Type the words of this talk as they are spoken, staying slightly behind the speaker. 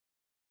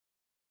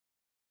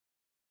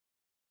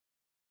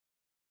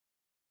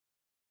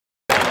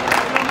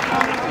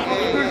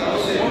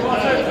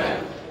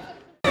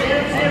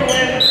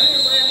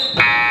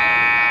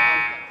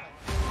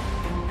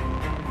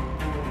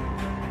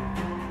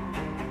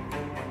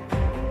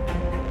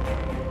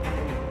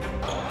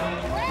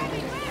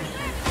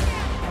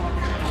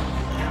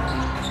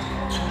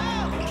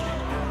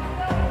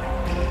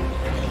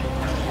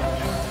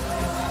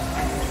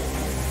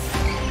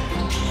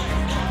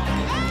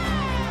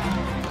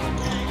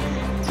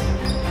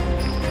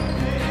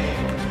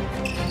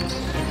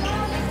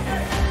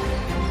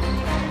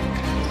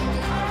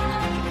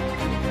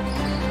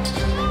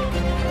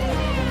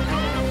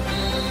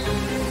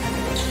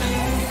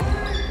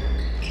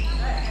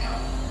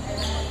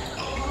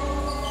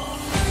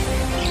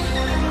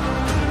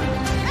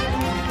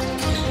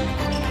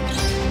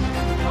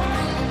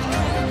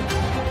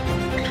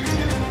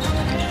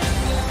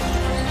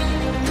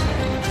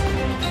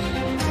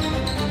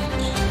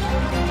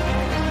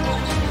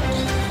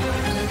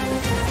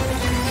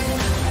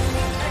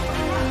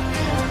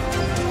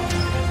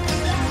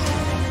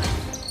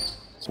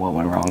What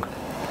went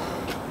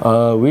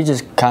wrong? We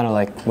just kind of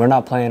like, we're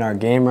not playing our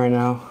game right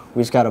now.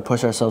 We just got to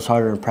push ourselves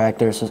harder in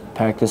practice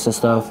and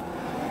stuff.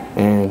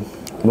 And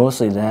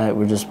mostly that,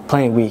 we're just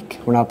playing weak.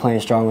 We're not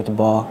playing strong with the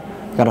ball.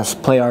 Got to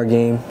play our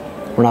game.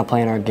 We're not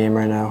playing our game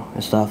right now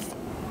and stuff.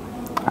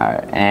 All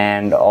right.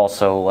 And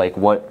also, like,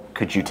 what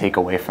could you take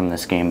away from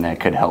this game that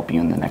could help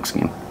you in the next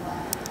game?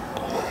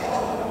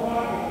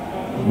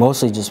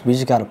 Mostly we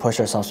just got to push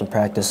ourselves in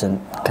practice,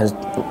 and because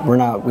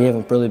we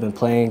haven't really been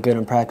playing good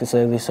in practice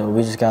lately, so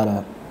we just got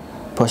to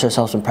push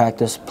ourselves in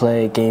practice,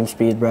 play game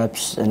speed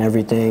reps and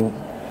everything,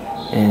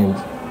 and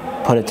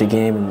put it to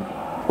game,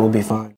 and we'll be fine.